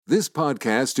This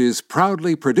podcast is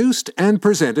proudly produced and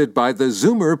presented by the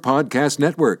Zoomer Podcast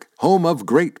Network, home of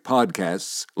great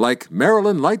podcasts like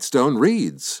Marilyn Lightstone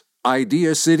Reads,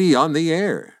 Idea City on the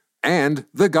Air, and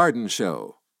The Garden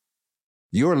Show.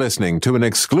 You're listening to an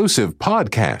exclusive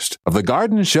podcast of The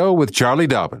Garden Show with Charlie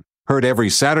Dobbin, heard every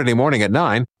Saturday morning at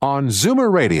 9 on Zoomer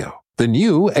Radio, the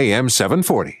new AM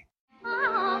 740.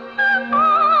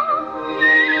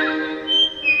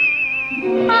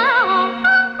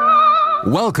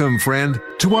 Welcome, friend,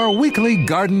 to our weekly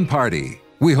garden party.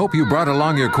 We hope you brought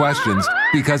along your questions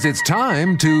because it's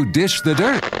time to dish the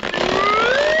dirt.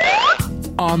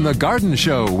 On The Garden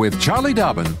Show with Charlie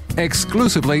Dobbin,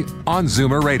 exclusively on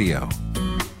Zoomer Radio.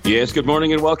 Yes, good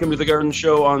morning and welcome to The Garden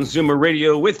Show on Zoomer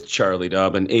Radio with Charlie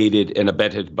Dobbin, aided and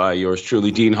abetted by yours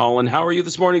truly, Dean Holland. How are you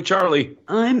this morning, Charlie?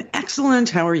 I'm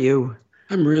excellent. How are you?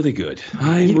 I'm really good.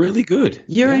 Really good.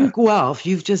 You're in Guelph.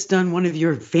 You've just done one of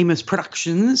your famous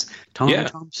productions, Tom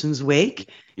Thompson's Wake.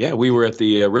 Yeah, we were at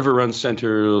the River Run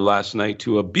Center last night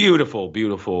to a beautiful,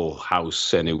 beautiful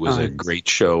house, and it was a great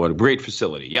show and a great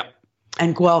facility. Yep.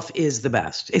 And Guelph is the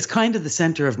best. It's kind of the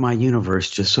center of my universe,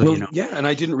 just so you know. Yeah, and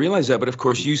I didn't realize that, but of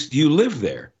course you live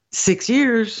there. 6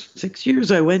 years. 6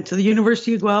 years I went to the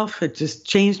University of Guelph. It just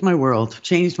changed my world,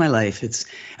 changed my life. It's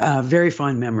very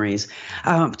fond memories.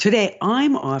 Today,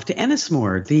 I'm off to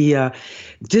Ennismore. The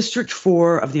District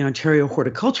 4 of the Ontario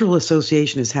Horticultural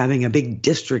Association is having a big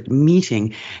district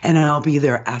meeting, and I'll be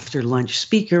there after lunch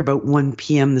speaker about 1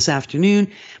 p.m. this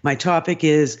afternoon. My topic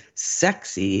is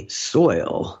sexy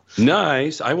soil.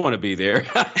 Nice. I want to be there.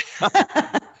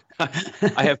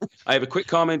 I have a quick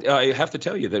comment. I have to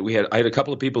tell you that I had a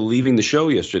couple of people leaving the show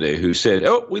yesterday who said,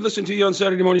 "Oh, we listened to you on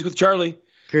Saturday mornings with Charlie."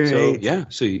 Great.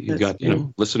 So you've got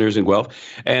listeners in Guelph,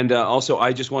 and also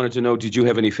I just wanted to know, did you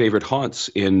have any favorite haunts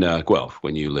in Guelph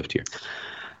when you lived here?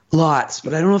 Lots,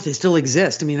 but I don't know if they still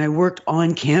exist. I mean, I worked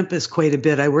on campus quite a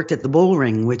bit. I worked at the Bull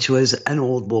Ring, which was an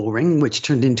old bull ring, which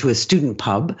turned into a student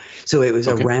pub. So it was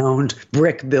a round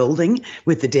brick building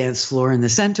with the dance floor in the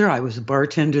center. I was a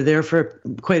bartender there for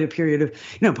quite a period of,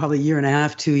 probably a year and a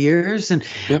half, 2 years. And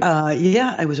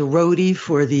I was a roadie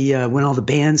for the when all the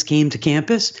bands came to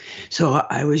campus. So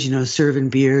I was, serving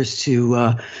beers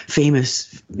to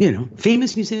famous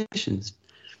musicians.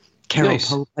 Carol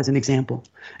Pope as an example.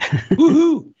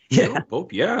 Woohoo! Yeah.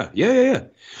 Pope. Yeah.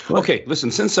 Okay,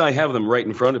 listen, since I have them right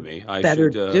in front of me, I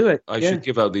should do it. I should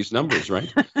give out these numbers, right?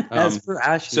 As for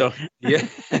Ashley. So, I'm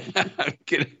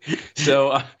kidding.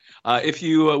 So,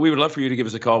 we would love for you to give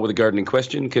us a call with a gardening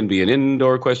question. Can be an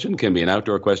indoor question, can be an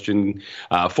outdoor question.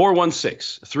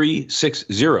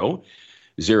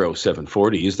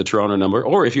 416-360-0740 is the Toronto number.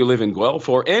 Or if you live in Guelph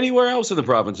or anywhere else in the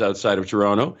province outside of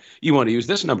Toronto, you want to use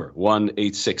this number,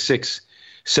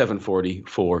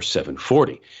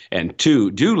 1-866-740-4740. And two,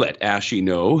 do let Ashy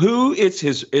know who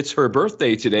it's her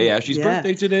birthday today. Ashy's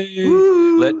birthday today.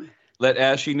 Woo. Let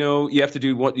Ashy know. You have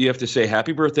to say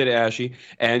happy birthday to Ashy,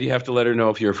 and you have to let her know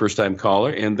if you're a first-time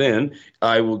caller. And then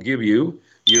I will give you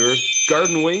your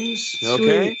garden wings.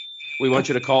 Okay. Sweet. We want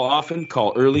you to call often,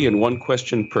 call early, and one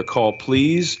question per call,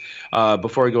 please.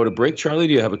 Before I go to break, Charlie,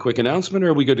 do you have a quick announcement, or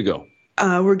are we good to go?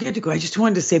 We're good to go. I just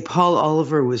wanted to say Paul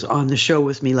Oliver was on the show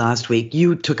with me last week.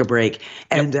 You took a break,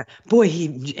 and boy,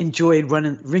 he enjoyed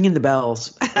ringing the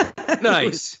bells.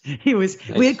 Nice. Nice.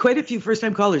 We had quite a few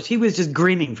first-time callers. He was just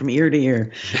grinning from ear to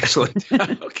ear. Excellent.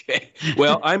 Okay.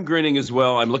 Well, I'm grinning as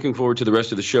well. I'm looking forward to the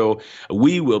rest of the show.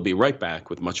 We will be right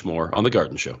back with much more on The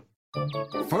Garden Show.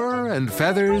 Fur and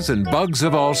feathers and bugs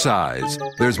of all size.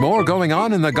 There's more going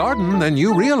on in the garden than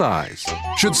you realize.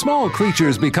 Should small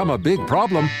creatures become a big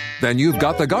problem, then you've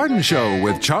got The Garden Show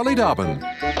with Charlie Dobbin.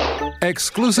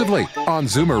 Exclusively on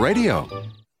Zoomer Radio.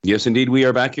 Yes, indeed. We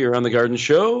are back here on The Garden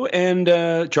Show. And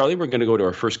Charlie, we're going to go to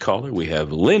our first caller. We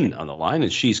have Lynn on the line,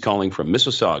 and she's calling from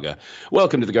Mississauga.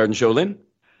 Welcome to The Garden Show, Lynn.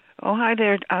 Oh, hi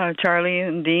there, Charlie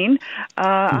and Dean.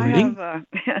 I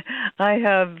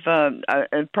have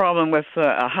a problem with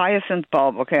a hyacinth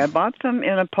bulb. Okay, I bought them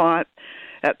in a pot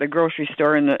at the grocery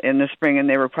store in the spring, and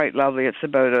they were quite lovely. It's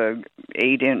about a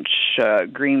 8-inch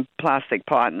green plastic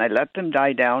pot, and I let them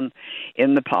die down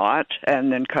in the pot,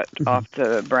 and then cut off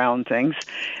the brown things,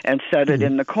 and set it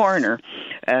in the corner,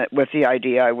 with the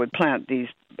idea I would plant these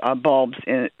bulbs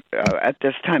at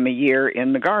this time of year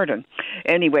in the garden.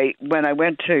 Anyway, when I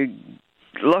went to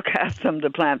look at them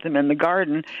to plant them in the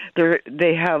garden,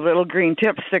 they have little green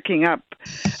tips sticking up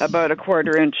about a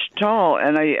 1/4 inch tall,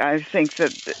 and I think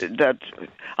that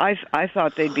I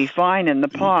thought they'd be fine in the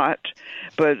pot,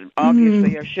 but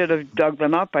obviously I should have dug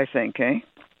them up, I think,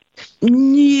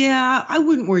 Yeah, I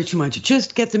wouldn't worry too much.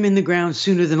 Just get them in the ground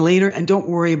sooner than later, and don't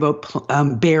worry about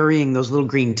burying those little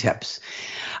green tips.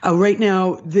 Right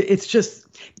now, it's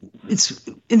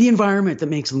in the environment that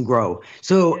makes them grow.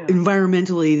 So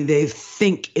environmentally, they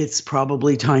think it's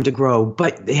probably time to grow,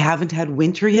 but they haven't had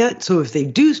winter yet. So if they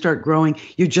do start growing,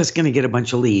 you're just going to get a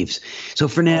bunch of leaves. So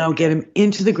for now, get them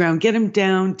into the ground, get them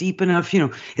down deep enough,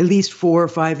 at least 4 or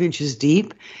 5 inches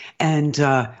deep. And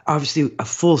obviously a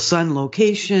full sun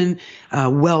location,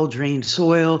 well-drained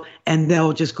soil, and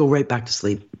they'll just go right back to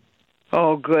sleep.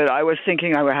 Oh, good. I was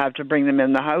thinking I would have to bring them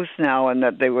in the house now and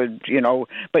that they would,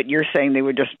 but you're saying they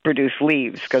would just produce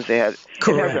leaves because it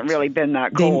hasn't really been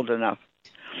that cold enough.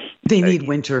 They need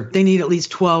winter. They need at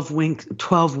least 12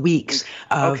 weeks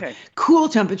of cool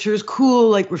temperatures, cool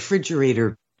like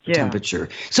refrigerator temperature.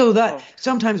 So that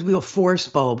sometimes we'll force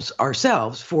bulbs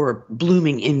ourselves for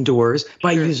blooming indoors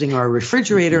by using our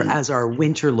refrigerator as our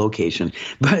winter location.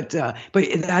 But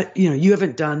that, you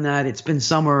haven't done that. It's been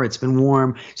summer, it's been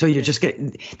warm. So you're just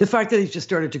getting, the fact that they've just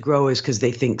started to grow is because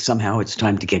they think somehow it's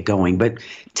time to get going. But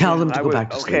tell them to go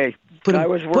back to sleep. I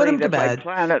was worried if I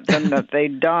planted them that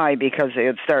they'd die because they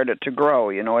had started to grow.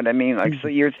 You know what I mean? Like, so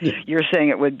you're saying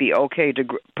it would be okay to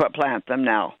plant them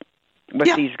now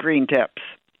with these green tips.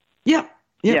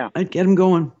 Yeah. I'd get them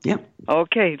going. Yeah.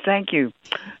 Okay. Thank you.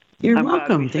 You're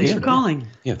welcome. Thanks for calling.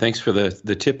 Yeah. Thanks for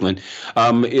the tip, Lynn.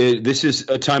 This is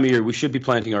a time of year we should be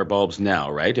planting our bulbs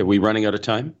now, right? Are we running out of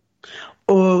time?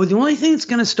 Oh, the only thing that's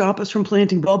going to stop us from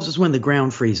planting bulbs is when the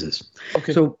ground freezes.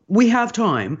 Okay. So we have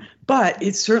time, but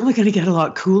it's certainly going to get a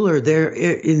lot cooler. There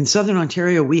in southern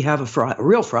Ontario, we have a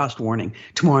real frost warning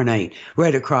tomorrow night,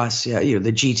 right across the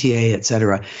GTA, et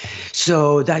cetera.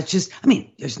 So that's just,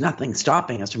 there's nothing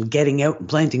stopping us from getting out and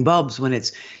planting bulbs when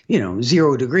it's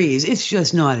 0 degrees. It's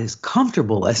just not as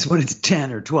comfortable as when it's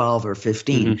 10 or 12 or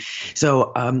 15. Mm-hmm.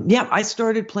 So I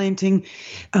started planting.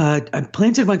 I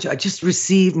planted a bunch. I just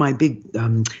received my big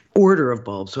order of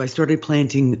bulbs. So I started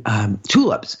planting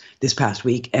tulips this past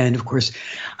week. And of course,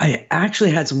 I actually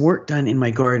had some work done in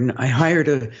my garden. I hired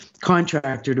a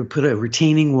contractor to put a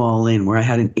retaining wall in where I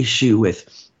had an issue with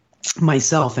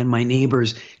myself and my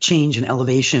neighbors change in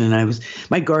elevation, and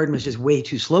my garden was just way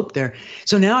too sloped there.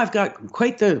 So now I've got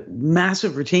quite the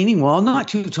massive retaining wall, not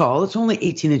too tall. It's only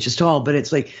 18 inches tall, but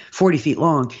it's like 40 feet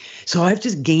long. So I've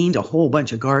just gained a whole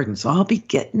bunch of gardens. So I'll be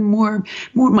getting more.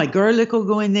 My garlic will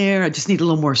go in there. I just need a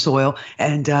little more soil,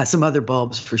 and some other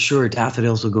bulbs for sure.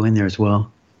 Daffodils will go in there as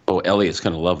well. Oh, Elliot's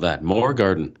going to love that. More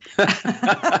garden.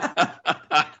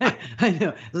 I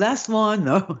know. Less lawn,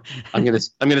 though. I'm gonna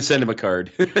send him a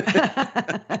card.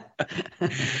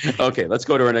 Okay, let's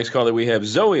go to our next caller. We have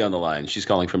Zoe on the line. She's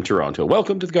calling from Toronto.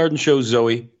 Welcome to the Garden Show,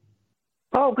 Zoe.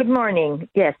 Oh, good morning.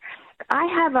 Yes, I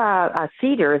have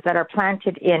cedars that are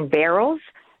planted in barrels,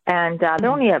 and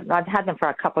I've had them for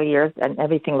a couple of years, and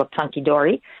everything looked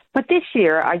hunky-dory. But this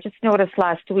year, I just noticed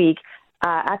last week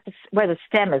where the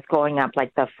stem is going up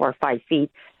like the 4 or 5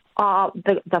 feet.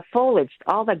 The foliage,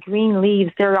 all the green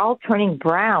leaves, they're all turning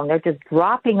brown. They're just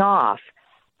dropping off.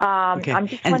 I'm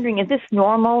just wondering, is this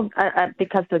normal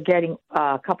because they're getting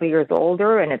a couple of years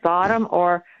older and it's autumn,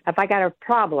 or have I got a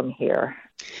problem here?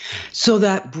 So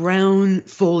that brown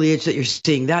foliage that you're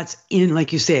seeing, that's in,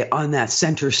 like you say, on that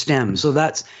center stem. So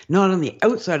that's not on the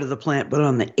outside of the plant, but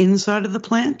on the inside of the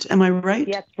plant. Am I right?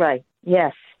 Yes, right.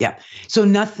 Yes. Yeah. So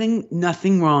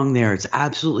nothing wrong there. It's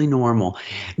absolutely normal.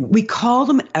 We call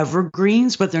them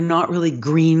evergreens, but they're not really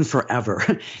green forever.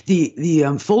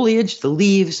 The foliage, the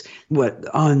leaves,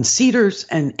 on cedars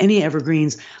and any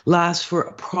evergreens last for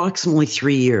approximately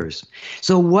 3 years.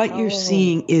 So what you're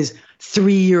seeing is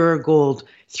 3 years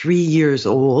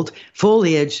old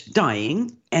foliage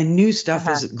dying, and new stuff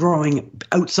is growing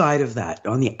outside of that,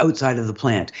 on the outside of the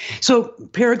plant. So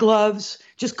pair of gloves,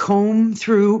 just comb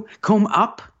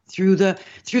up through the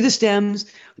stems,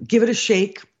 give it a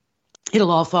shake.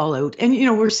 It'll all fall out. And,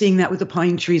 we're seeing that with the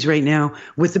pine trees right now.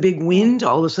 With the big wind,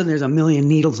 all of a sudden there's a million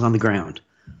needles on the ground.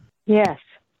 Yes.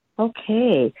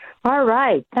 Okay. All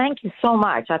right. Thank you so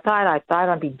much. I thought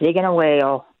I'd be digging away.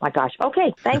 Oh, my gosh.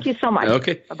 Okay. Thank you so much.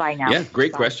 Okay. Bye now. Yeah,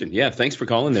 great question. Yeah, thanks for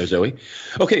calling there, Zoe.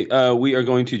 Okay, we are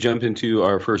going to jump into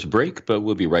our first break, but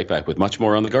we'll be right back with much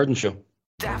more on The Garden Show.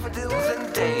 Daffodils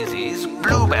and daisies,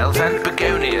 bluebells and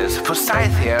begonias,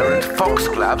 forsythia and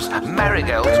foxgloves,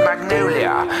 marigolds,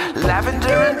 magnolia, lavender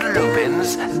and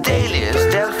lupins,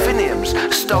 dahlias, delphiniums,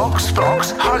 stalks,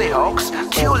 phlox, hollyhocks,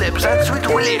 tulips and sweet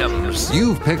williams.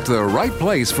 You've picked the right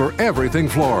place for everything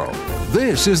floral.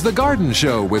 This is The Garden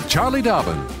Show with Charlie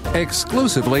Dobbin,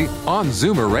 exclusively on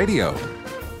Zoomer Radio.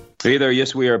 Hey there,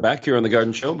 yes, we are back here on The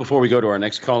Garden Show. Before we go to our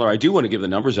next caller, I do want to give the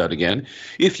numbers out again.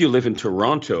 If you live in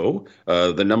Toronto,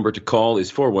 the number to call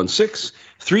is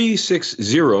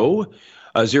 416-360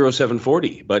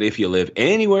 0740. But if you live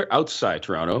anywhere outside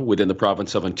Toronto, within the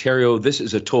province of Ontario, this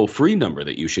is a toll-free number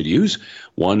that you should use,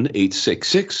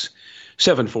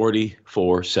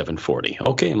 1-866-740-4740.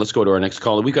 Okay, and let's go to our next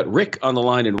caller. We've got Rick on the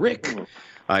line, and Rick,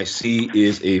 I see,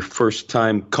 is a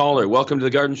first-time caller. Welcome to the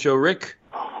Garden Show, Rick.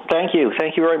 Thank you.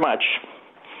 Thank you very much.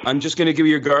 I'm just going to give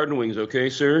you your garden wings, okay,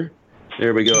 sir?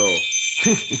 There we go.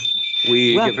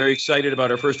 We get very excited about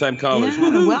our first-time callers.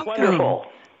 Yeah, welcome. Wonderful.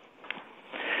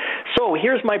 So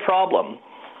here's my problem.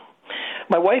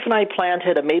 My wife and I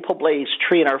planted a maple blaze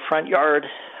tree in our front yard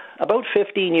about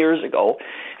 15 years ago,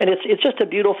 and it's just a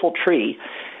beautiful tree.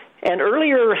 And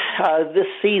earlier this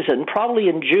season, probably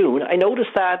in June, I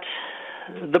noticed that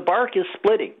the bark is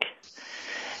splitting.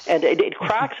 And it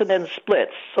cracks and then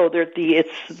splits. So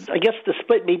I guess the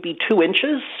split may be 2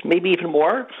 inches, maybe even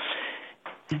more.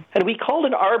 And we called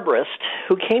an arborist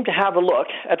who came to have a look.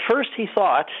 At first he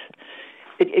thought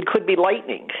it could be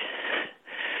lightning,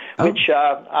 which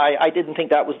I didn't think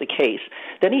that was the case.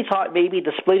 Then he thought maybe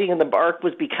the splitting in the bark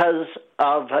was because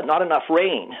of not enough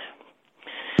rain.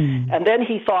 And then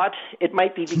he thought it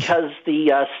might be because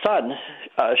the sun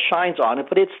shines on it,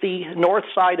 but it's the north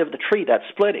side of the tree that's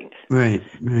splitting. Right.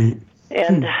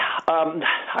 And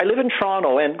I live in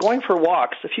Toronto, and going for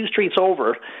walks a few streets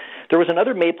over, there was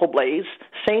another maple blaze,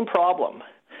 same problem.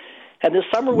 And this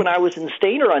summer when I was in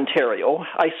Stayner, Ontario,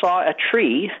 I saw a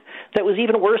tree that was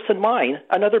even worse than mine,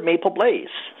 another maple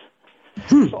blaze.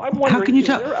 So I'm wondering, how can you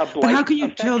tell? But how can you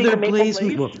tell their blaze?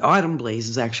 Well, autumn blaze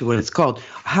is actually what it's called.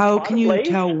 How can you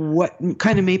tell what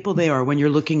kind of maple they are when you're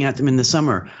looking at them in the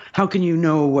summer? How can you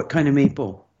know what kind of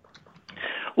maple?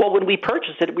 Well, when we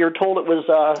purchased it, we were told it was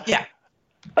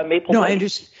a maple. No,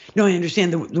 blaze. I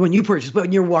understand when you purchase, but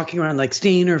when you're walking around like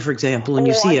Stayner, for example, and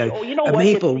you see a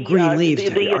maple, green leaves.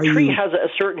 The tree has a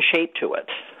certain shape to it.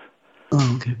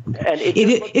 Oh, okay. And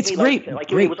it's great,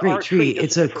 great tree.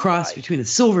 It's a cross between a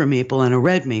silver maple and a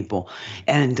red maple.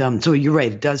 And so you're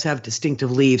right, it does have distinctive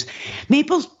leaves.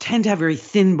 Maples tend to have very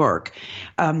thin bark.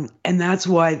 And that's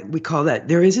why we call that.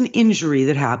 There is an injury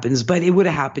that happens, but it would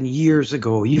have happened years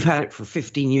ago. You've had it for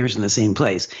 15 years in the same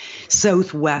place.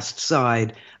 Southwest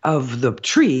side of the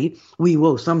tree, we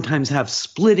will sometimes have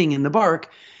splitting in the bark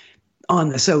on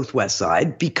the southwest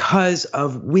side because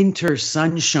of winter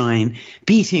sunshine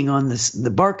beating on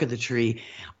the bark of the tree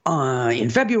in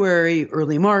February,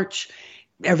 early March.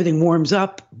 Everything warms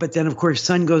up, but then of course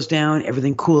sun goes down,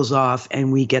 everything cools off,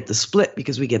 and we get the split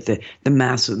because we get the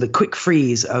massive, the quick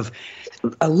freeze of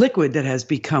a liquid that has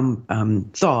become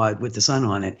thawed with the sun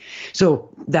on it. So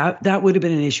that would have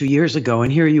been an issue years ago,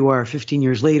 and here you are 15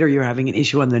 years later, you're having an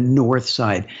issue on the north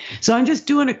side. So I'm just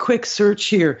doing a quick search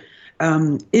here.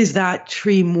 Is that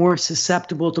tree more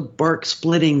susceptible to bark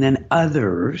splitting than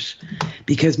others?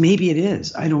 Because maybe it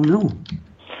is. I don't know.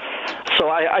 So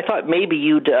I thought maybe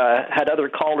you'd had other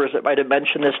callers that might have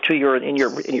mentioned this to you in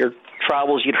your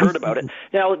travels. You'd heard about it.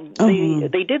 Now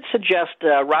they did suggest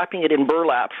wrapping it in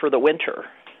burlap for the winter.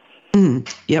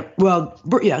 Yep. Well,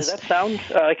 yes. Does that sound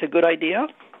like a good idea?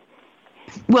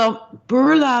 Well,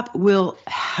 burlap will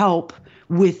help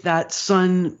with that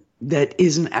sun that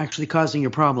isn't actually causing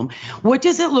your problem. What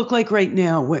does it look like right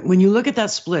now when you look at that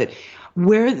split?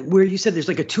 Where you said there's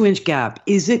like a 2-inch gap,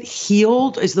 is it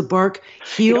healed? Is the bark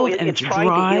healed and it's trying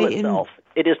dry? To heal itself.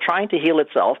 It is trying to heal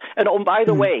itself. And by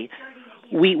the way,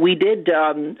 we did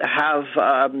have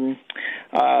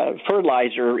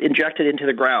fertilizer injected into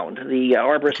the ground. The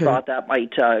arborist thought that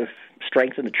might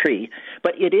strengthen the tree.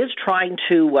 But it is trying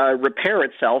to repair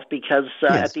itself because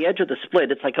at the edge of the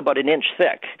split, it's like about 1 inch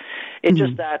thick. It's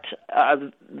just that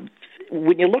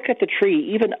when you look at the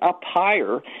tree, even up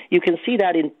higher, you can see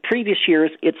that in previous years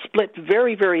it split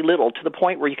very, very little to the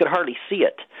point where you could hardly see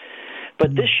it.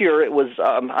 But this year it was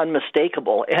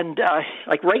unmistakable. And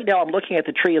like right now I'm looking at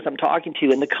the tree as I'm talking to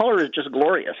you, and the color is just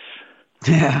glorious.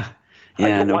 Yeah.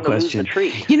 Yeah, no question.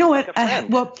 You know what?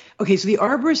 Well, okay, so the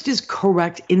arborist is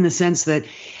correct in the sense that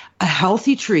a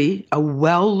healthy tree, a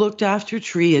well-looked-after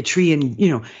tree, a tree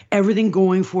and, everything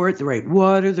going for it, the right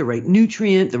water, the right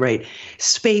nutrient, the right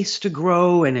space to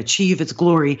grow and achieve its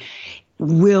glory,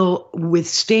 will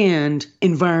withstand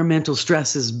environmental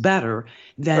stresses better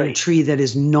than a tree that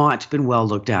has not been well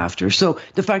looked after. So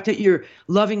the fact that you're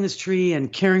loving this tree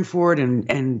and caring for it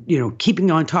and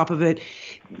keeping on top of it,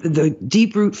 the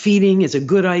deep root feeding is a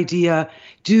good idea.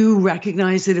 Do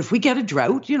recognize that if we get a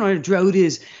drought, a drought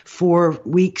is 4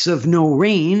 weeks of no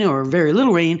rain or very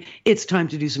little rain, it's time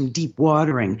to do some deep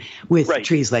watering with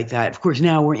trees like that. Of course,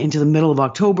 now we're into the middle of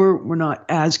October. We're not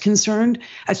as concerned,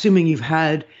 assuming you've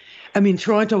had I mean,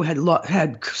 Toronto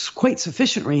had quite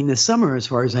sufficient rain this summer, as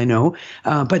far as I know,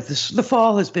 but the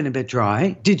fall has been a bit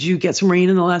dry. Did you get some rain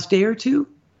in the last day or two?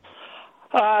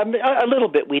 A little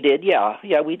bit we did, yeah.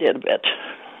 Yeah, we did a bit.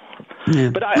 Yeah.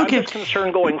 But I'm just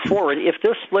concerned going forward. If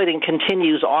this splitting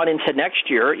continues on into next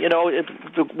year,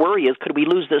 the worry is, could we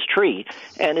lose this tree?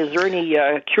 And is there any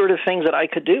curative things that I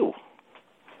could do?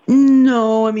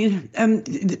 No, I mean,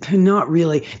 not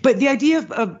really. But the idea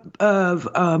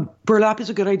of burlap is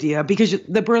a good idea, because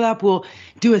the burlap will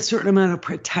do a certain amount of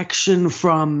protection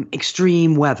from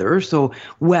extreme weather, so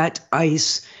wet,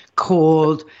 ice,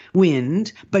 cold,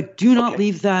 wind, but do not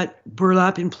leave that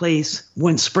burlap in place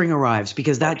when spring arrives,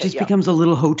 because that becomes a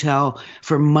little hotel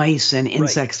for mice and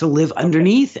insects to live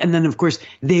underneath. And then, of course,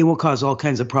 they will cause all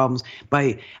kinds of problems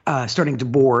by starting to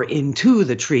bore into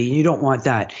the tree. You don't want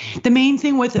that. The main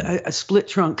thing with a split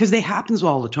trunk, because they happens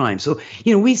all the time. So,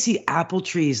 we see apple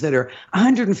trees that are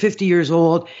 150 years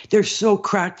old. They're so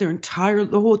cracked. The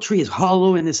whole tree is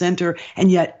hollow in the center,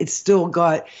 and yet it's still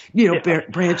got,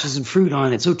 branches and fruit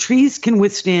on it. So trees can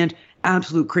withstand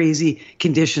absolute crazy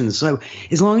conditions. So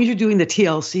as long as you're doing the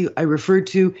TLC I referred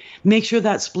to, make sure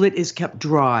that split is kept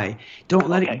dry. Don't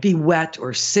let it be wet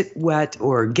or sit wet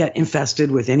or get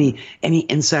infested with any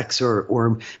insects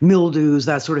or mildews.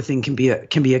 That sort of thing can be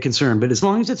a concern. But as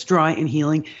long as it's dry and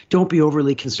healing, don't be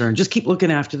overly concerned. Just keep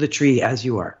looking after the tree as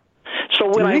you are. So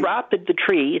when I wrap the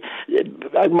tree,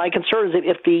 my concern is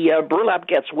if the burlap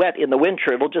gets wet in the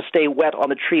winter, it'll just stay wet on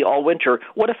the tree all winter.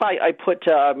 What if I put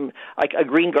a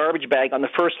green garbage bag on the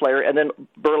first layer and then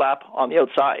burlap on the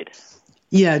outside?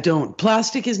 Yeah, don't.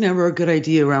 Plastic is never a good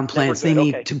idea around plants. They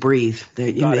need to breathe.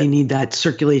 They need that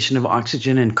circulation of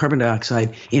oxygen and carbon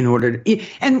dioxide in order to.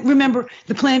 And remember,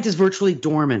 the plant is virtually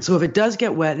dormant. So if it does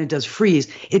get wet and it does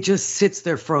freeze, it just sits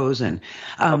there frozen.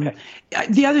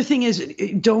 The other thing is,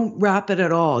 don't wrap it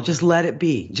at all. Just let it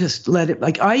be. Just let it.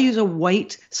 Like, I use a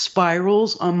white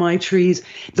spirals on my trees,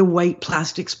 the white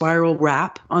plastic spiral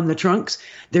wrap on the trunks.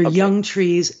 They're young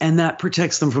trees, and that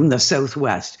protects them from the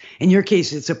southwest. In your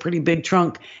case, it's a pretty big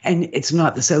trunk, and it's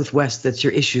not the southwest that's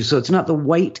your issue. So it's not the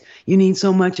white you need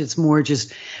so much. It's more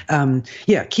just,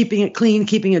 keeping it clean,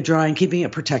 keeping it dry, and keeping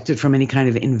it protected from any kind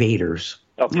of invaders.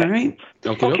 Okay. All right?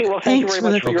 Okay, well, thank you very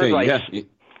much for your advice.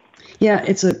 Yeah,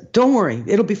 don't worry.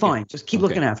 It'll be fine. Just keep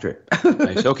looking after it.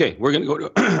 Nice. Okay, we're going to go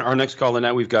to our next caller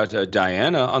now. We've got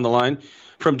Diana on the line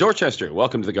from Dorchester.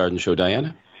 Welcome to the Garden Show,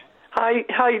 Diana. Hi,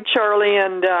 Charlie,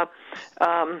 and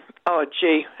I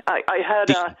had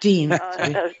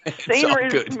a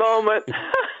senior's moment.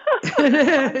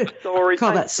 Sorry.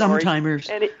 Call that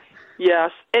sometimers.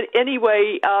 Yes.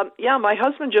 Anyway, my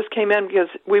husband just came in because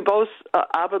we both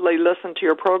avidly listen to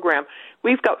your program.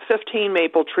 We've got 15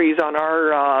 maple trees on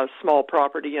our small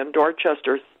property in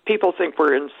Dorchester. People think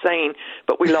we're insane,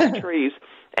 but we love trees.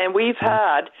 And we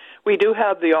do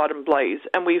have the autumn blaze,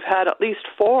 and we've had at least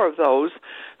 4 of those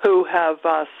who have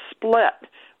split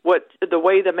the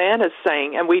way the man is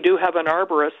saying, and we do have an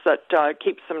arborist that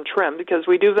keeps them trimmed because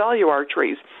we do value our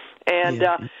trees. And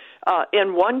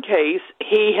in one case,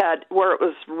 he had, where it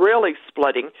was really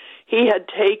splitting, he had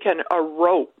taken a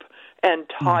rope and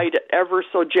tied it ever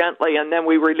so gently, and then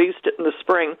we released it in the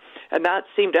spring, and that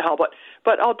seemed to help it.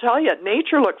 But I'll tell you,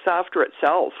 nature looks after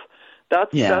itself.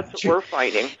 That's what we're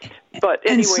finding. But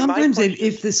anyway, and sometimes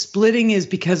if the splitting is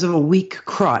because of a weak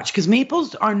crotch, because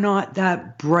maples are not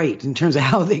that bright in terms of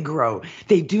how they grow.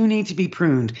 They do need to be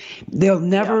pruned. They'll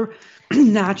never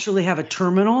naturally have a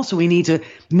terminal, so we need to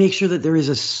make sure that there is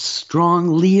a strong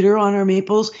leader on our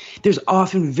maples. There's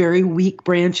often very weak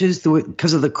branches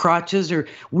because of the crotches are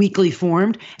weakly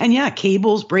formed. And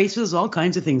cables, braces, all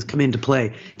kinds of things come into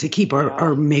play to keep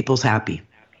our maples happy.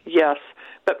 Yes.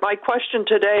 But my question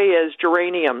today is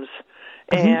geraniums.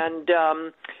 And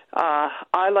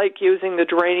I like using the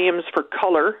geraniums for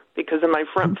color because in my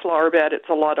front flower bed it's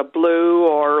a lot of blue,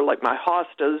 or like my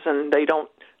hostas, and they don't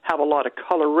have a lot of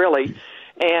color really.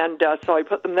 And so I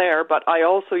put them there, but I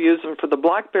also use them for the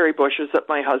blackberry bushes that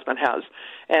my husband has.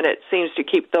 And it seems to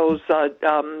keep those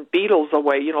beetles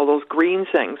away, those green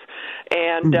things.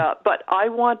 And but I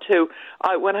want to,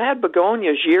 when I had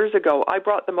begonias years ago, I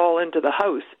brought them all into the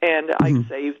house, and I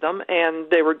saved them, and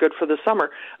they were good for the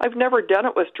summer. I've never done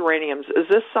it with geraniums. Is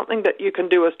this something that you can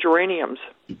do with geraniums?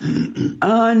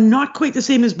 Not quite the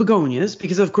same as begonias,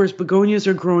 because, of course, begonias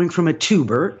are growing from a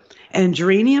tuber, and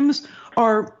geraniums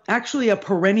are actually a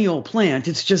perennial plant.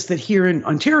 It's just that here in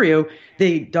Ontario,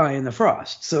 they die in the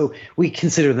frost. So we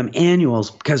consider them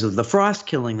annuals because of the frost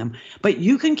killing them. But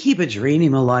you can keep a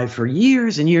geranium alive for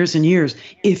years and years and years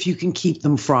if you can keep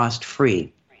them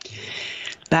frost-free.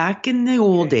 Back in the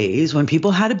old days, when people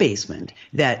had a basement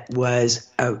that was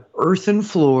an earthen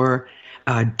floor,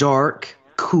 dark,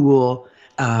 cool,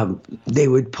 they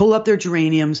would pull up their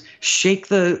geraniums, shake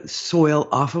the soil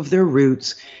off of their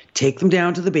roots, take them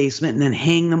down to the basement, and then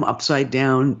hang them upside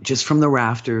down just from the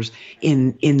rafters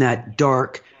in that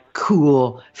dark,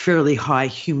 cool, fairly high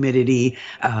humidity,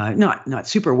 not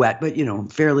super wet, but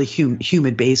fairly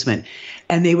humid basement.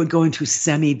 And they would go into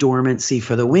semi-dormancy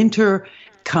for the winter.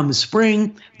 Come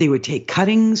spring, they would take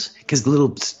cuttings because the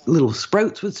little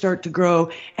sprouts would start to grow,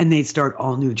 and they'd start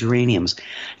all new geraniums.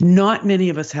 Not many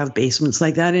of us have basements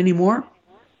like that anymore.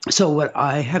 So what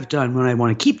I have done when I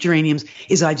want to keep geraniums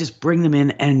is I just bring them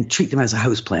in and treat them as a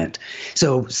houseplant.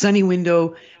 So sunny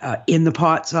window in the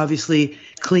pots, obviously,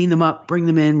 clean them up, bring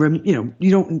them in.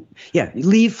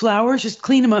 Leave flowers, just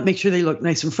clean them up, make sure they look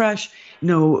nice and fresh.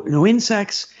 No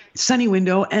insects. Sunny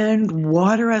window, and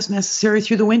water as necessary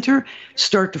through the winter.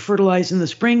 Start to fertilize in the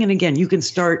spring. And again, you can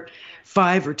start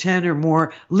 5 or 10 or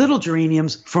more little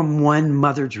geraniums from one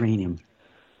mother geranium.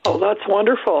 Oh, that's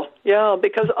wonderful. Yeah,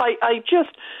 because I just,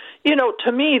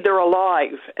 to me, they're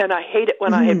alive, and I hate it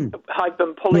when I've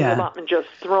been pulling them up and just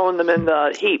throwing them in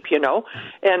the heap, And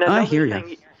I hear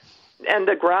you. And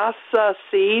the grass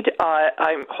seed,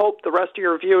 I hope the rest of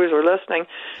your viewers are listening,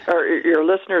 or your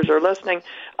listeners are listening.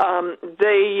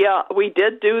 We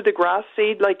did do the grass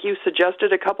seed like you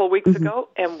suggested a couple of weeks ago,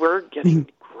 and we're getting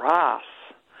grass.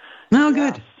 Oh,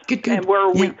 good. Good. And where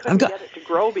we couldn't get it to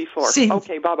grow before.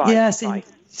 Okay, bye-bye. Yeah, Bye.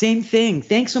 Same thing.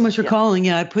 Thanks so much for calling.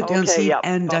 Yeah, I put down seed,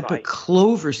 and bye-bye. I put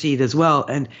clover seed as well.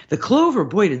 And the clover,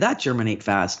 boy, did that germinate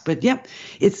fast. But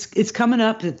it's coming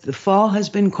up. The fall has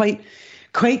been quite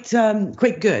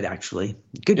good, actually.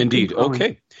 Good. Indeed. Good growing.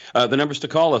 Okay. The numbers to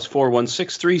call us,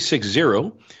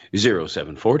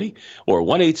 416-360-0740 or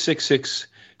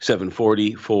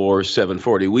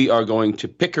 1-866-740-4740. We are going to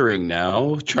Pickering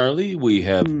now, Charlie. We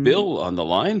have Bill on the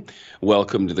line.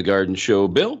 Welcome to the Garden Show,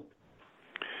 Bill.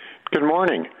 Good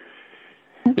morning.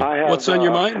 What's on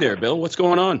your mind there, Bill? What's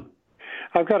going on?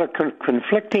 I've got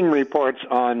conflicting reports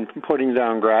on putting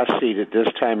down grass seed at this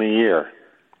time of year.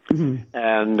 Mm-hmm.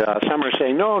 And some are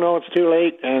saying, no, it's too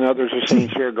late. And others are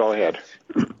saying, sure, go ahead.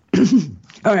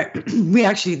 All right.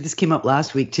 This came up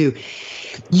last week, too.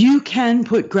 You can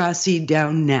put grass seed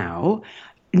down now,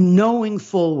 knowing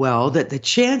full well that the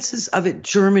chances of it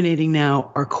germinating now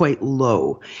are quite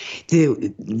low.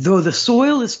 Though the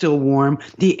soil is still warm,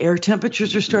 the air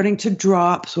temperatures are starting to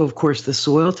drop. So, of course, the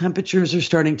soil temperatures are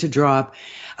starting to drop.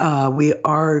 We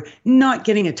are not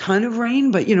getting a ton of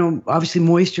rain, but, obviously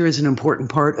moisture is an important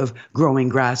part of growing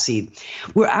grass seed.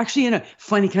 We're actually in a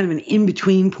funny kind of an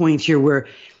in-between point here where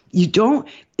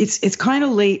it's kind of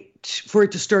late for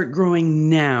it to start growing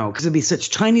now because it'll be such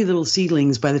tiny little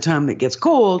seedlings. By the time it gets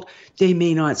cold, they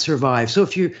may not survive. So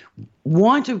if you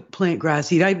want to plant grass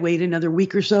seed, I'd wait another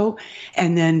week or so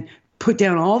and then put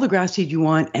down all the grass seed you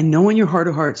want and know in your heart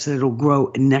of hearts that it'll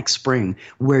grow next spring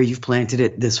where you've planted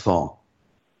it this fall.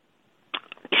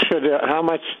 How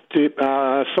much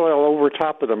soil over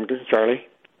top of them, Charlie?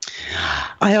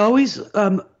 I always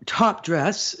top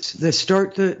dress.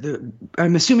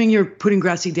 I'm assuming you're putting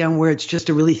grass seed down where it's just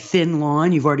a really thin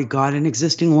lawn. You've already got an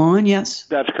existing lawn, yes?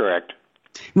 That's correct.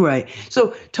 Right.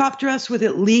 So top dress with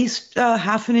at least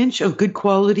half an inch of good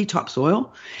quality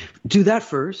topsoil. Do that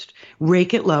first.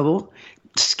 Rake it level.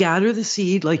 Scatter the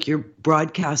seed like you're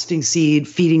broadcasting seed,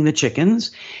 feeding the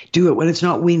chickens. Do it when it's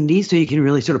not windy so you can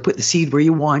really sort of put the seed where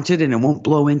you want it and it won't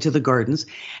blow into the gardens.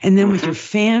 And then with your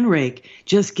fan rake,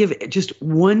 just give it just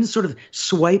one sort of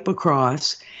swipe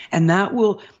across, and that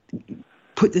will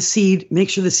put the seed, make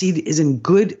sure the seed is in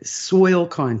good soil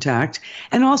contact.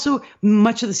 And also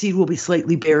much of the seed will be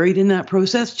slightly buried in that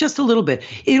process, just a little bit.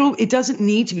 It doesn't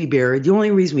need to be buried. The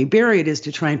only reason we bury it is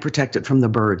to try and protect it from the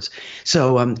birds.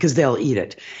 So, because they'll eat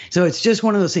it. So it's just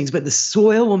one of those things, but the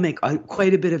soil will make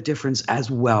quite a bit of difference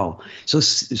as well. So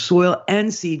soil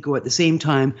and seed go at the same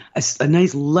time, a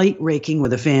nice light raking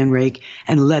with a fan rake,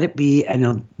 and let it be, and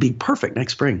it'll be perfect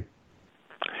next spring.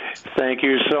 Thank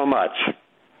you so much.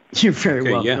 You're very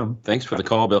welcome. Yeah. Thanks for the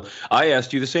call, Bill. I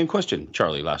asked you the same question,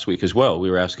 Charlie, last week as well. We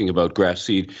were asking about grass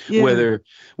seed, whether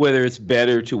it's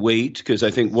better to wait, because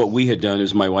I think what we had done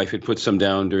is my wife had put some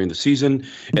down during the season,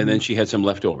 and then she had some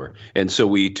left over. And so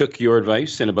we took your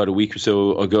advice, and about a week or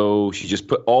so ago, she just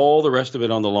put all the rest of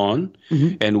it on the lawn,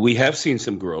 and we have seen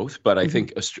some growth, but I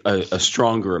think a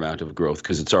stronger amount of growth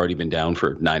because it's already been down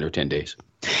for 9 or 10 days.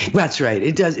 That's right.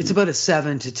 It does. It's about a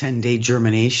 7 to 10 day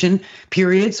germination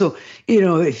period. So,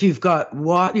 if you've got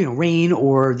rain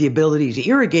or the ability to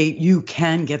irrigate, you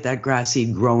can get that grass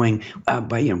seed growing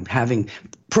by, having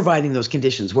providing those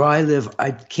conditions. Where I live, I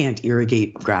can't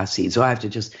irrigate grass seed, so I have to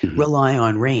just rely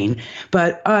on rain.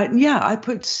 But I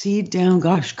put seed down,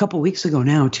 a couple weeks ago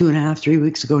now, 2.5, 3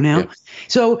 weeks ago now. Yeah.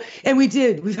 So, and we've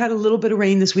had a little bit of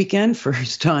rain this weekend,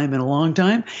 first time in a long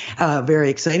time. Very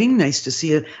exciting. Nice to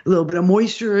see a little bit of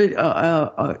moisture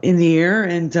in the air.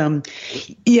 And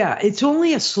it's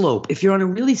only a slope. If you're on a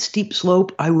really steep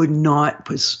slope, I would not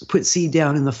put seed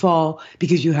down in the fall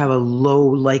because you have a low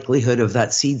likelihood of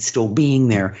that seed still being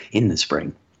there in the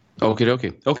spring.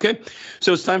 Okay.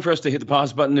 So it's time for us to hit the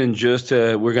pause button and just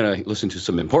we're going to listen to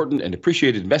some important and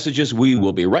appreciated messages. We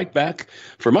will be right back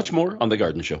for much more on The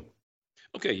Garden Show.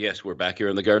 Okay, yes, we're back here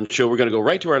on The Garden Show. We're going to go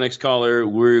right to our next caller.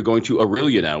 We're going to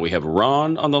Aurelia now. We have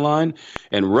Ron on the line.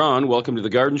 And Ron, welcome to The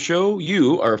Garden Show.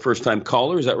 You are a first-time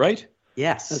caller, is that right?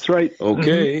 Yes. That's right.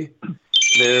 Okay.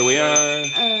 There we are.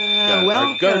 Got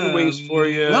our garden wings for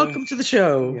you. Welcome to the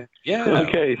show. Yeah.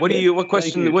 Okay.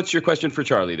 What's your question for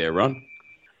Charlie there, Ron?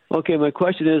 Okay, my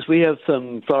question is, we have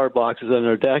some flower boxes on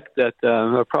our deck that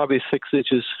are probably 6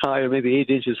 inches high or maybe 8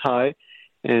 inches high.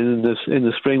 And in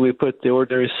the spring, we put the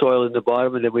ordinary soil in the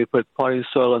bottom, and then we put potting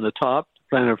soil on the top to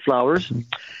plant our flowers.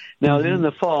 Now, then in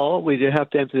the fall, we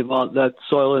have to empty that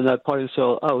soil and that potting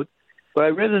soil out. But I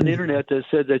read on the internet that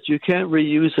said that you can't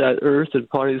reuse that earth and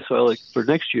potting soil for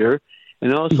next year,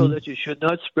 and also that you should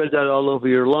not spread that all over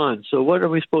your lawn. So what are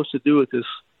we supposed to do with this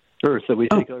earth that we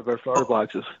take out of our flower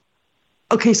boxes?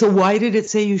 Okay, so why did it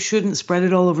say you shouldn't spread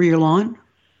it all over your lawn?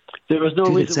 There was no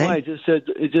reason why. It just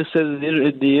said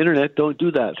in the internet, don't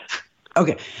do that.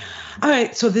 Okay. All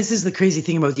right. So this is the crazy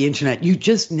thing about the internet. You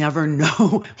just never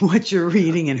know what you're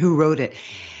reading and who wrote it.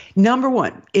 Number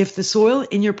one, if the soil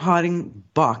in your potting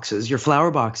boxes, your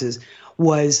flower boxes,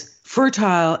 was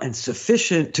fertile and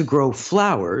sufficient to grow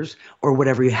flowers or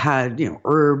whatever you had,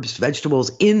 herbs, vegetables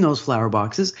in those flower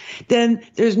boxes, then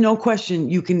there's no question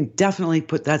you can definitely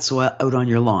put that soil out on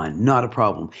your lawn. Not a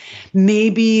problem.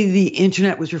 Maybe the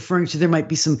internet was referring to there might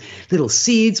be some little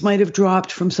seeds might have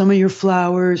dropped from some of your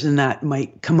flowers and that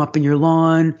might come up in your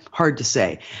lawn. Hard to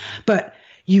say. But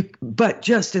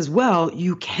just as well,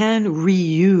 you can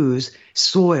reuse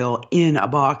soil in a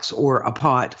box or a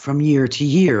pot from year to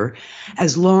year,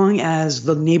 as long as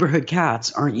the neighborhood cats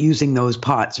aren't using those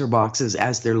pots or boxes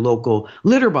as their local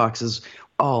litter boxes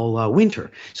all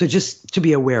winter. So just to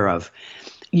be aware of.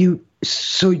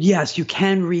 Yes, you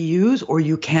can reuse, or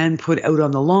you can put out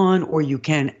on the lawn, or you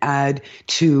can add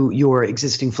to your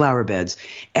existing flower beds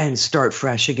and start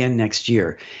fresh again next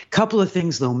year. Couple of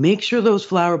things though, make sure those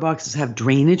flower boxes have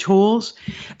drainage holes.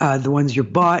 The ones you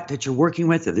bought that you're working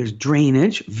with, that there's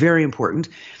drainage, very important.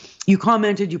 You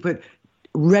commented you put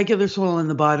regular soil on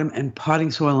the bottom and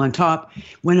potting soil on top.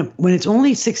 When it's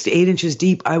only 6 to 8 inches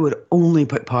deep, I would only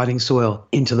put potting soil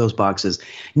into those boxes.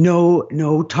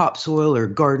 No topsoil or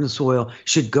garden soil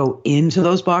should go into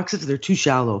those boxes. They're too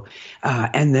shallow,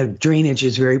 and the drainage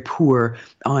is very poor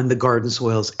on the garden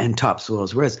soils and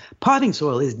topsoils, whereas potting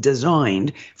soil is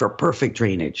designed for perfect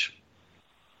drainage.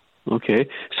 Okay,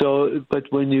 so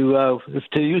but when you if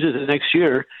to use it the next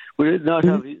year, would it not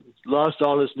have lost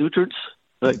all its nutrients?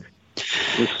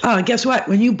 Guess what?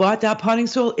 When you bought that potting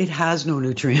soil, it has no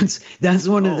nutrients. That's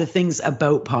one of the things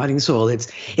about potting soil.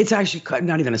 It's actually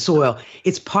not even a soil.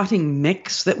 It's potting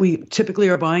mix that we typically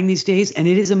are buying these days, and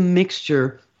it is a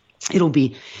mixture. There'll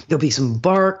be some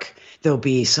bark, there'll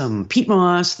be some peat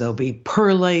moss, there'll be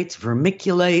perlite,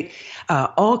 vermiculite,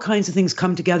 all kinds of things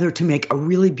come together to make a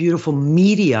really beautiful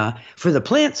media for the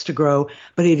plants to grow,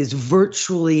 but it is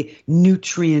virtually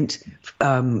nutrient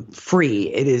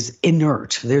free. It is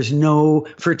inert. There's no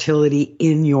fertility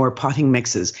in your potting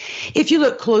mixes. If you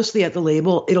look closely at the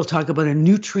label, it'll talk about a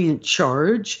nutrient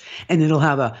charge, and it'll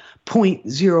have a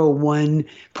 0.01,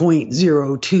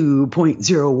 0.02,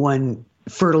 0.01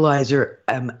 fertilizer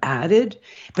added,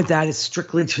 but that is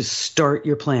strictly to start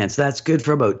your plants. That's good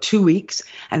for about 2 weeks.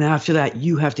 And after that,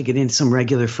 you have to get into some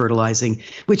regular fertilizing,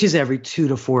 which is every 2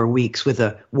 to 4 weeks with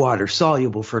a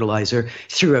water-soluble fertilizer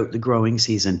throughout the growing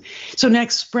season. So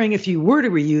next spring, if you were to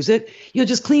reuse it, you'll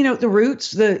just clean out the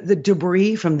roots, the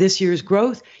debris from this year's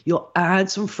growth. You'll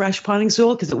add some fresh potting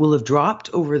soil because it will have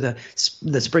dropped over the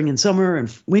spring and summer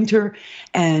and winter,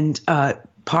 and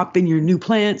pop in your new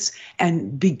plants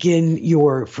and begin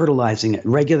your fertilizing it.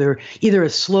 Regular, either a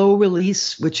slow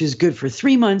release, which is good for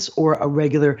 3 months, or a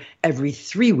regular every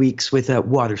 3 weeks with a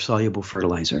water-soluble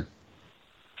fertilizer.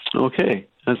 Okay,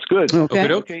 that's good.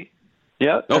 Okay.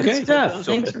 Yeah. Okay.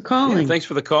 Thanks for calling. Yeah, thanks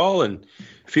for the call, and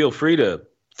feel free to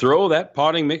throw that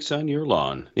potting mix on your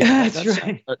lawn. Yeah, that's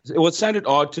right. Well, it sounded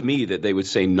odd to me that they would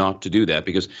say not to do that,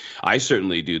 because I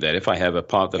certainly do that. If I have a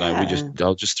pot that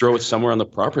I'll just throw it somewhere on the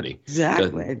property.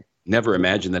 Exactly. never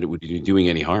imagine that it would be doing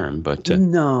any harm. But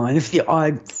no, and if the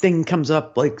odd thing comes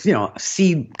up, like a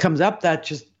seed comes up, that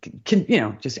just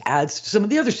just adds to some of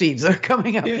the other seeds that are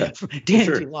coming up,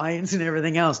 dandelions and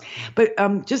everything else. But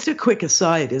just a quick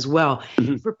aside as well,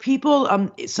 for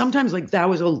people, sometimes like that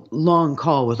was a long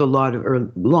call with a lot of,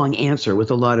 or long answer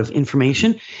with a lot of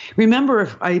information. Remember,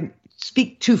 if I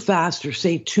speak too fast or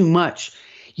say too much,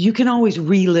 you can always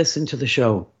re-listen to the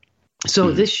show.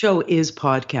 So this show is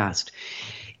podcast.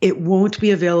 It won't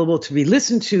be available to be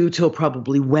listened to till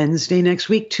probably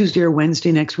Tuesday or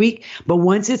Wednesday next week. But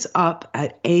once it's up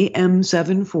at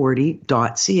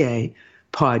am740.ca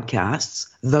podcasts,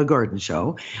 The Garden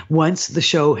Show, once the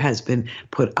show has been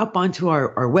put up onto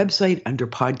our website under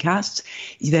podcasts,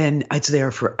 then it's there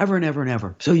forever and ever and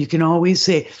ever. So you can always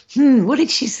say, what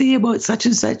did she say about such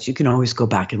and such? You can always go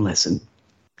back and listen.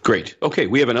 Great. Okay,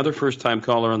 we have another first-time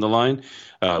caller on the line.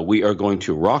 We are going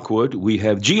to Rockwood. We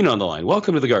have Jean on the line.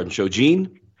 Welcome to the Garden Show,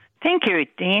 Jean. Thank you,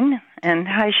 Dean. And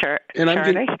hi, Charlie.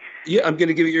 I'm going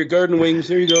to give you your garden wings.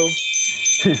 There you go.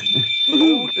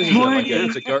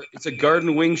 It's a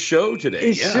garden wing show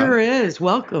today. It sure is.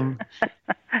 Welcome.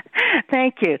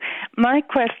 Thank you. My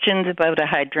question's about a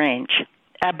hydrangea.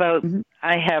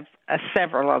 I have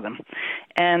several of them,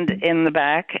 and in the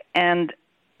back, and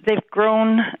they've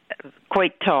grown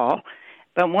quite tall,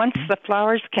 but once the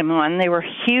flowers came on, they were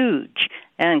huge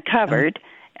and covered,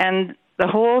 and the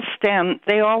whole stem,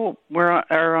 they all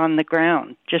are on the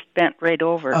ground, just bent right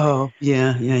over. Oh,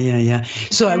 yeah.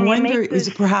 So I wonder, is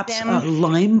it perhaps a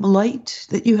limelight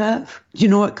that you have? Do you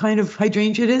know what kind of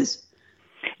hydrangea it is?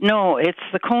 No, it's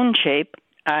the cone shape.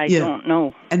 I don't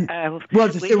know. And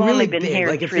we've only been here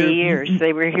like 3 years.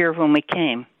 They were here when we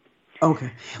came.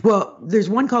 Okay. Well, there's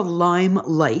one called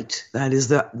Limelight. That is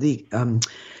the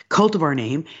cultivar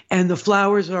name, and the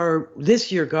flowers are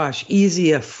this year,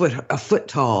 easy a foot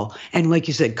tall, and like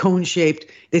you said, cone shaped.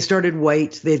 They started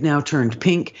white. They've now turned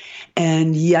pink,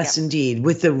 and yes, indeed,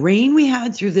 with the rain we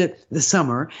had through the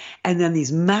summer, and then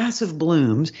these massive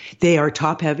blooms, they are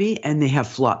top heavy and they have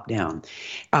flopped down.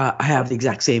 I have the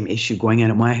exact same issue going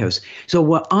on at my house. So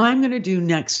what I'm going to do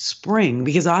next spring,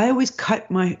 because I always cut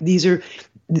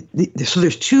so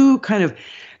there's two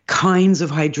kinds of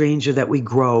hydrangea that we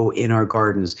grow in our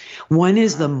gardens. One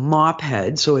is the mop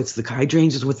head, so it's the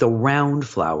hydrangeas with the round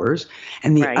flowers,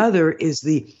 and the other is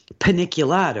the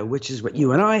paniculata, which is what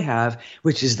you and I have,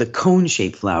 which is the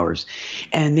cone-shaped flowers.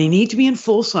 And they need to be in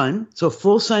full sun, so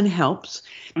full sun helps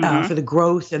for the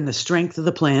growth and the strength of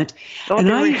the plant. Oh, and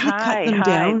I cut them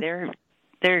down.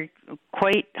 They're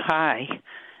quite high.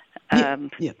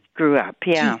 Grew up,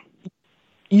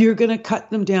 You're going to cut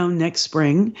them down next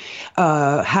spring.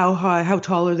 How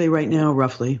tall are they right now,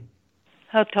 roughly?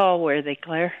 How tall were they,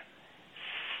 Claire?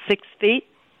 6 feet?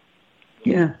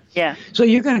 Yeah. So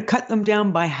you're going to cut them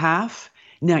down by half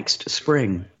next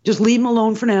spring. Just leave them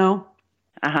alone for now.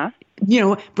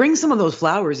 Bring some of those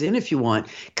flowers in if you want.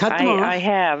 Cut them off. I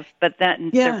have, but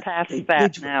they're past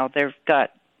that now. They've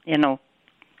got,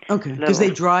 Okay, because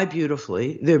they dry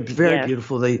beautifully. They're very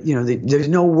beautiful. There's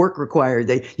no work required.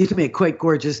 You can make quite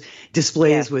gorgeous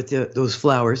displays with those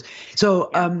flowers.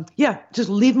 So, just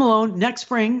leave them alone. Next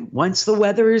spring, once the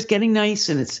weather is getting nice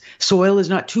and soil is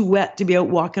not too wet to be out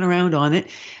walking around on it,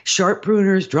 sharp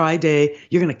pruners, dry day,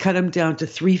 you're going to cut them down to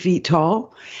 3 feet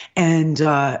tall, and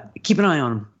keep an eye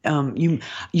on them.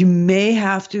 You may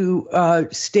have to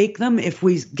stake them if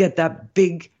we get that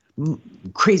big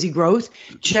crazy growth.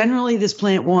 Generally, this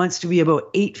plant wants to be about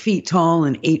 8 feet tall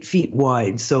and 8 feet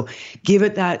wide. So give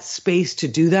it that space to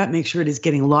do that. Make sure it is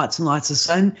getting lots and lots of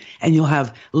sun, and you'll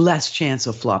have less chance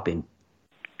of flopping.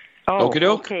 Oh,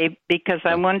 okay. Because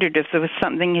I wondered if there was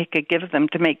something you could give them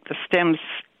to make the stems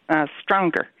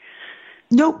stronger.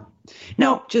 Nope.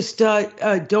 No, just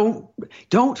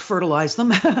don't fertilize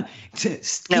them. Keep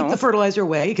the fertilizer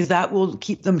away, because that will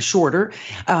keep them shorter.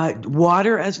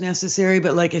 Water as necessary,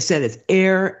 but like I said, it's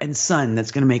air and sun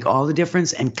that's going to make all the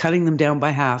difference, and cutting them down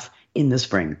by half in the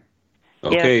spring.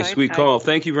 Okay, sweet call.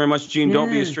 Thank you very much, Jean. Don't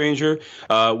be a stranger.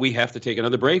 We have to take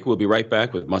another break. We'll be right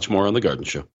back with much more on The Garden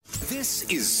Show. This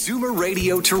is Zoomer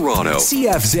Radio Toronto,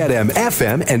 CFZM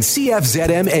FM and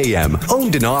CFZM AM,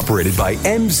 owned and operated by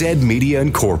MZ Media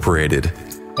Incorporated.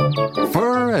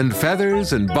 Fur and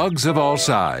feathers and bugs of all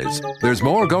size. There's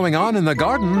more going on in the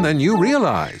garden than you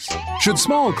realize. Should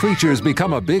small creatures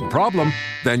become a big problem,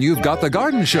 then you've got The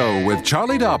Garden Show with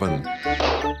Charlie Dobbin.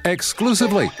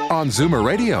 Exclusively on Zoomer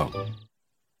Radio.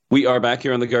 We are back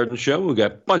here on The Garden Show. We've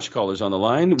got a bunch of callers on the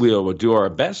line. We'll do our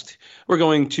best. We're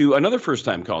going to another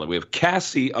first-time caller. We have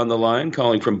Cassie on the line,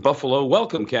 calling from Buffalo.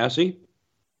 Welcome, Cassie.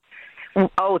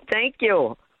 Oh, thank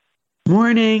you.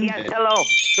 Morning. Yes, hello.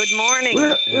 Good morning.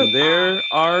 And there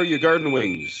are your garden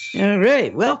wings. All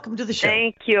right. Welcome to the show.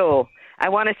 Thank you. I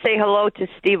want to say hello to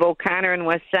Steve O'Connor in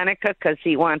West Seneca because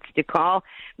he wants to call.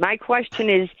 My question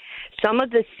is, some of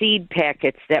the seed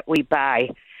packets that we buy,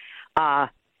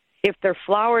 if they're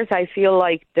flowers, I feel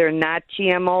like they're not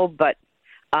GMO, but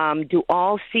do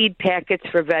all seed packets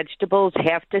for vegetables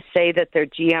have to say that they're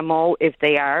GMO if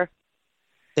they are?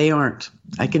 They aren't.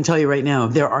 I can tell you right now,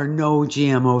 there are no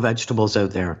GMO vegetables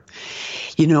out there.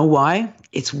 You know why?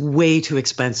 It's way too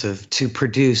expensive to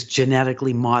produce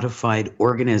genetically modified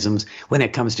organisms when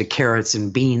it comes to carrots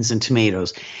and beans and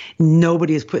tomatoes.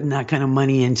 Nobody is putting that kind of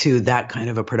money into that kind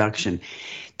of a production.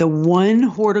 The one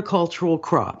horticultural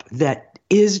crop that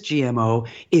is GMO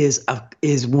is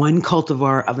one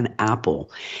cultivar of an apple,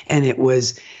 and it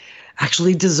was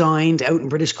actually designed out in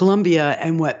British Columbia.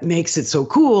 And what makes it so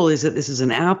cool is that this is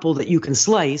an apple that you can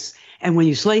slice. And when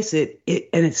you slice it,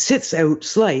 and it sits out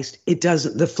sliced,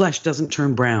 the flesh doesn't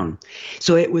turn brown.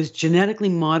 So it was genetically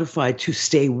modified to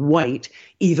stay white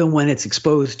even when it's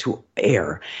exposed to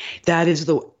air. There's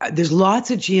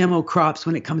lots of GMO crops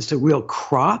when it comes to real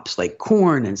crops like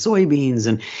corn and soybeans.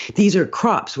 And these are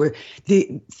crops where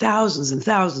the thousands and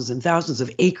thousands and thousands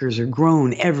of acres are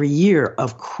grown every year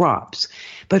of crops.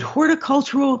 But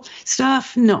horticultural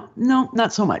stuff, no,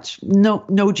 not so much. No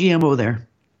GMO there.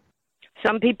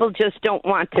 Some people just don't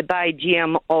want to buy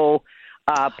GMO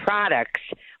products.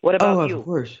 What about you? Of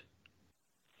course.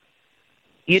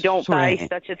 You don't buy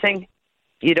such a thing?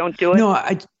 You don't do it? No,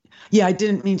 I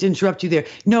didn't mean to interrupt you there.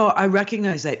 No, I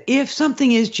recognize that. If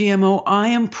something is GMO, I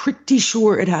am pretty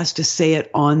sure it has to say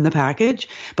it on the package.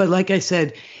 But like I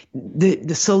said, the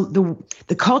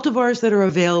cultivars that are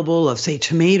available of, say,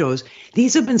 tomatoes,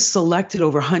 these have been selected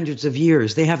over hundreds of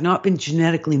years. They have not been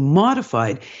genetically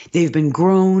modified. They've been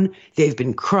grown, they've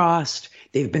been crossed,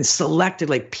 they've been selected,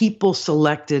 like people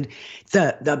selected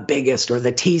the biggest or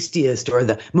the tastiest or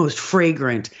the most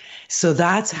fragrant. So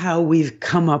that's how we've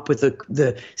come up with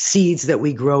the seeds that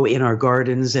we grow in our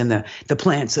gardens and the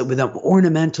plants, the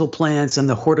ornamental plants and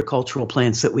the horticultural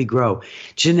plants that we grow.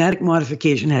 Genetic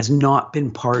modification has not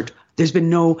been there's been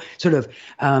no sort of,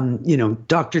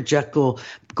 Dr. Jekyll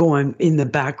going in the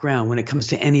background when it comes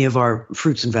to any of our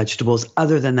fruits and vegetables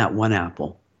other than that one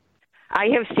apple. I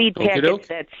have seed packets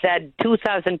that said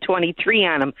 2023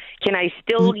 on them. Can I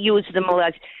still use them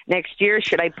next year?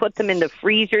 Should I put them in the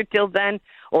freezer till then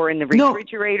or in the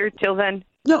refrigerator till then?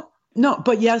 No,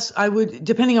 but yes, I would,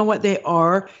 depending on what they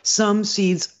are, some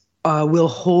seeds will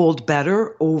hold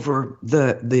better over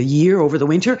the year, over the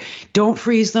winter. Don't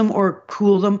freeze them or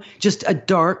cool them, just a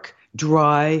dark,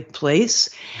 dry place.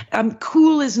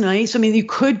 Cool is nice. I mean, you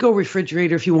could go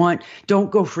refrigerator if you want. Don't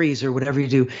go freezer, whatever you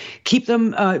do. Keep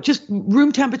them just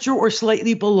room temperature or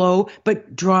slightly below,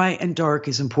 but dry and dark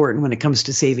is important when it comes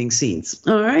to saving seeds.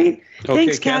 All right. Okay,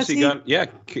 thanks, Cassie.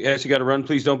 Cassie got to run.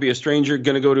 Please don't be a stranger.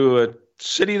 Going to go to a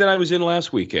city that I was in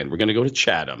last weekend. We're going to go to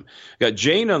Chatham. Got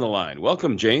Jane on the line.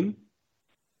 Welcome, Jane.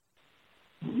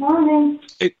 Good morning.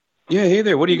 Hey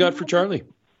there. What do you got for Charlie?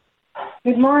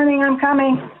 Good morning. I'm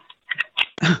coming.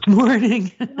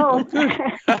 Morning. Oh.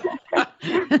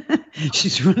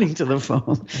 She's running to the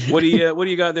phone. What do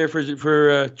you got there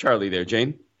for Charlie there,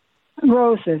 Jane?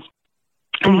 Roses.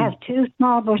 I have two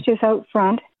small bushes out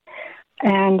front,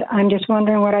 and I'm just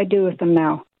wondering what I do with them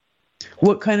now.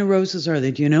 What kind of roses are they?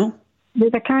 Do you know?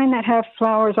 They're the kind that have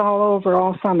flowers all over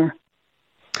all summer.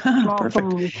 Perfect.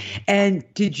 Flowers. And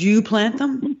did you plant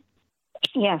them?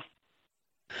 Yes.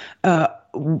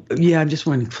 I'm just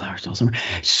wondering, flowers all summer.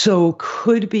 So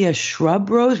could be a shrub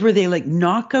rose. Were they like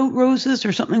knockout roses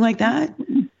or something like that?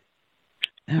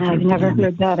 I've never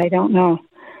heard that. I don't know.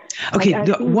 Okay,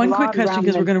 one quick question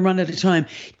because we're going to run out of time.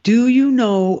 Do you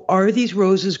know, are these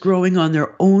roses growing on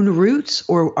their own roots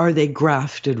or are they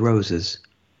grafted roses?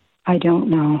 I don't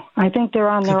know. I think they're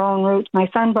on their own roots. My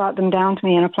son brought them down to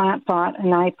me in a plant pot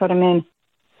and I put them in.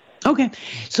 Okay,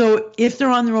 so if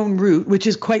they're on their own root, which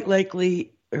is quite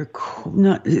likely, or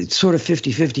not, it's sort of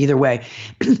 50-50 either way,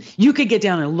 you could get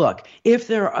down and look. If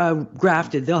they're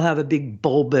grafted, they'll have a big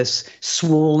bulbous,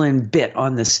 swollen bit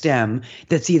on the stem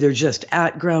that's either just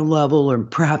at ground level or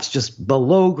perhaps just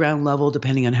below ground level,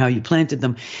 depending on how you planted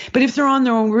them. But if they're on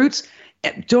their own roots,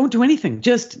 don't do anything.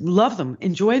 Just love them.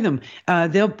 Enjoy them.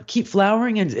 They'll keep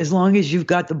flowering, and as long as you've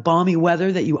got the balmy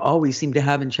weather that you always seem to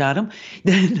have in Chatham,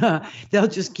 then they'll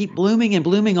just keep blooming and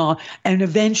blooming on. And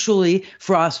eventually,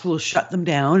 frost will shut them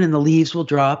down, and the leaves will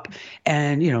drop,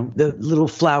 and the little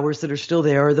flowers that are still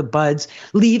there, or the buds,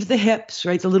 leave the hips,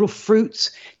 right? The little fruits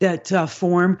that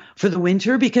form for the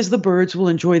winter, because the birds will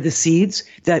enjoy the seeds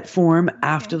that form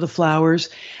after the flowers,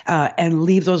 and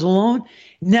leave those alone.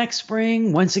 next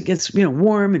spring, once it gets,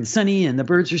 warm and sunny and the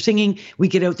birds are singing, we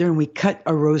get out there and we cut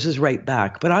our roses right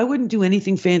back. But I wouldn't do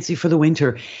anything fancy for the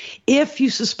winter. If you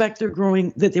suspect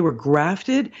that they were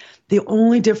grafted, the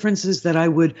only difference is that I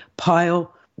would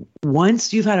pile.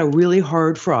 Once you've had a really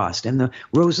hard frost and the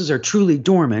roses are truly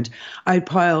dormant, I'd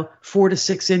pile 4 to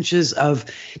 6 inches of,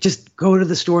 just go to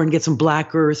the store and get some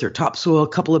black earth or topsoil, a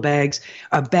couple of bags,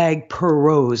 a bag per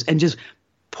rose, and just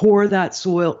pour that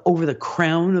soil over the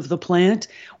crown of the plant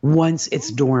once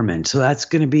it's dormant. So that's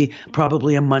going to be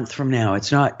probably a month from now.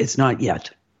 It's not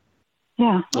yet.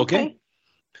 Yeah. Okay.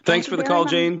 Thanks for the call,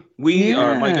 Jane. We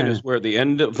are, my goodness, we're at the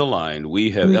end of the line.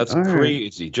 That's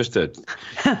crazy. Just a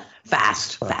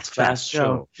fast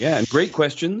show. Yeah, and great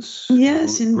questions.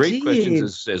 Yes, indeed. Great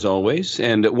questions as always.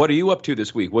 And what are you up to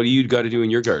this week? What do you got to do in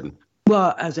your garden?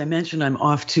 Well, as I mentioned, I'm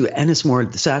off to Ennismore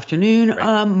this afternoon.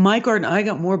 Right. My garden, I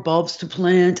got more bulbs to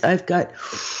plant. I've got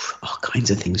all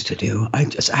kinds of things to do. I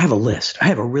have a list. I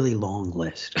have a really long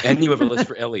list. And you have a list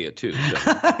for Elliot, too.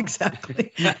 So.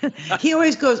 Exactly. He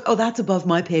always goes, oh, that's above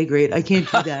my pay grade. I can't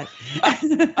do that.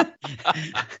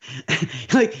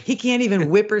 Like, he can't even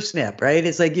whippersnip, right?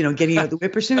 It's like, getting out the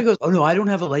whippersnip. He goes, oh, no, I don't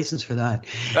have a license for that.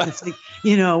 It's like,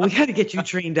 we got to get you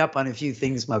trained up on a few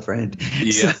things, my friend.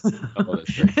 Yeah. So,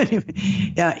 that's right. Anyway,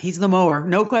 yeah, he's the mower.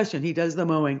 No question. He does the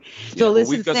mowing. So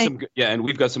listen, and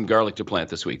we've got some garlic to plant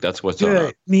this week. That's what's good.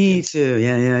 on. Me too.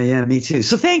 Yeah, me too.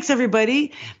 So thanks,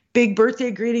 everybody. Big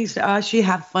birthday greetings to Ashi.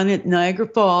 Have fun at Niagara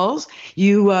Falls.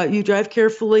 You drive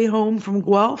carefully home from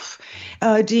Guelph,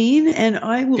 Dean, and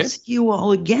I will see you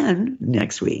all again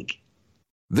next week.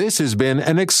 This has been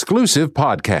an exclusive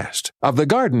podcast of The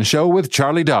Garden Show with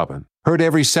Charlie Dobbin. Heard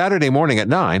every Saturday morning at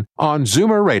 9 on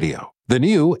Zoomer Radio, the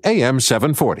new AM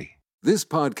 740. This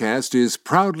podcast is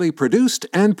proudly produced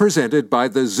and presented by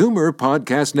the Zoomer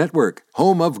Podcast Network,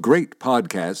 home of great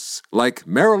podcasts like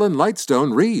Marilyn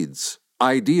Lightstone Reads,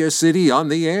 Idea City on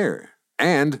the Air,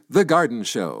 and The Garden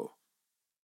Show.